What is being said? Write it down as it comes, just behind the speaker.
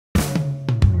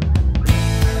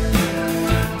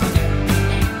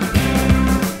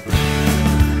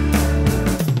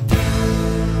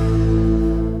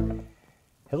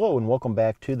welcome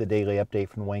back to the Daily Update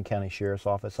from the Wayne County Sheriff's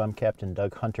Office. I'm Captain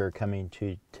Doug Hunter coming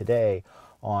to today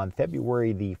on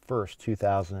February the 1st,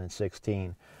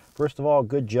 2016. First of all,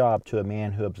 good job to a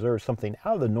man who observed something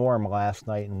out of the norm last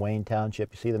night in Wayne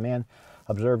Township. You see, the man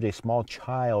observed a small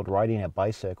child riding a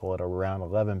bicycle at around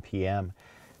 11 p.m.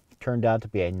 It turned out to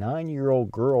be a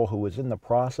 9-year-old girl who was in the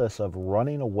process of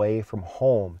running away from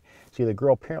home. See, the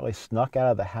girl apparently snuck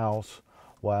out of the house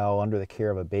while under the care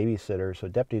of a babysitter. So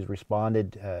deputies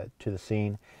responded to the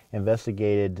scene,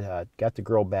 investigated, got the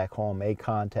girl back home, made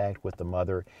contact with the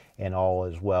mother, and all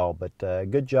as well. But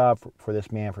good job for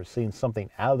this man for seeing something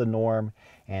out of the norm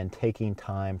and taking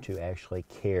time to actually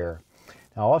care.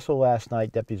 Now, also last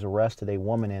night, deputies arrested a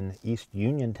woman in East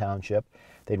Union Township.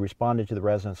 They'd responded to the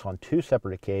residents on 2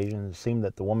 separate occasions. It seemed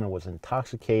that the woman was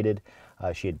intoxicated.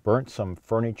 She had burnt some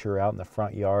furniture out in the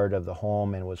front yard of the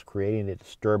home and was creating a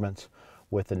disturbance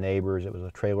with the neighbors. It was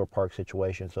a trailer park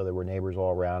situation, so there were neighbors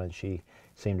all around, and she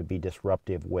seemed to be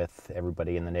disruptive with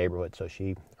everybody in the neighborhood, so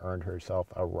she earned herself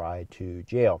a ride to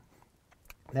jail.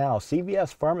 Now,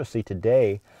 CVS Pharmacy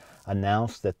today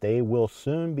announced that they will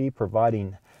soon be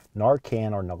providing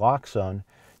Narcan or naloxone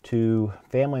to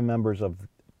family members of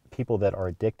people that are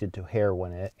addicted to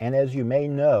heroin. And as you may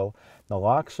know,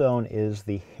 naloxone is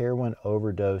the heroin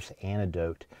overdose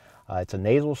antidote. It's a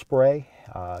nasal spray,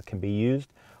 can be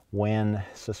used when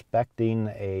suspecting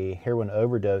a heroin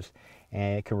overdose,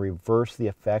 and it can reverse the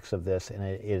effects of this, and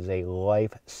it is a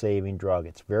life-saving drug.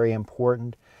 It's very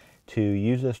important to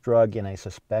use this drug in a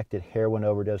suspected heroin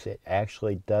overdose. It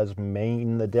actually does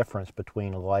mean the difference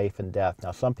between life and death.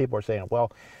 Now, some people are saying,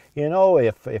 well, you know,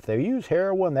 if they use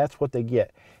heroin, that's what they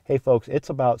get. Hey, folks, it's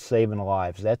about saving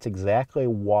lives. That's exactly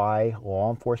why law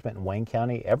enforcement in Wayne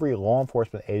County, every law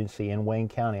enforcement agency in Wayne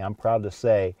County, I'm proud to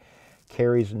say,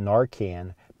 carries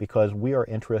Narcan, because we are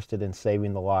interested in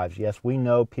saving the lives. Yes, we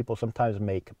know people sometimes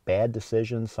make bad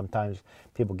decisions, sometimes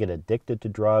people get addicted to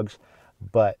drugs,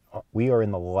 but we are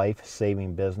in the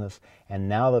life-saving business. And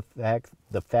now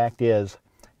the fact is,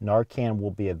 Narcan will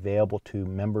be available to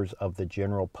members of the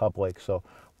general public. So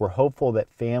we're hopeful that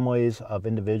families of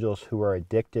individuals who are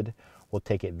addicted will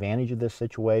take advantage of this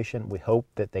situation. We hope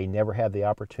that they never have the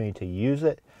opportunity to use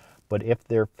it, but if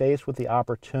they're faced with the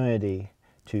opportunity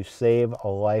to save a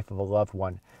life of a loved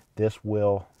one, this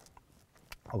will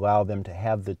allow them to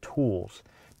have the tools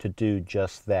to do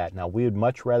just that. Now, we would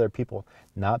much rather people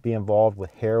not be involved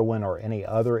with heroin or any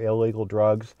other illegal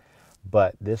drugs,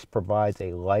 but this provides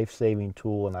a life-saving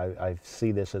tool, and I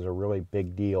see this as a really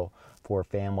big deal for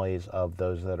families of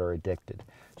those that are addicted.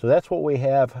 So that's what we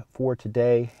have for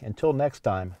today. Until next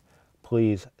time,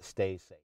 please stay safe.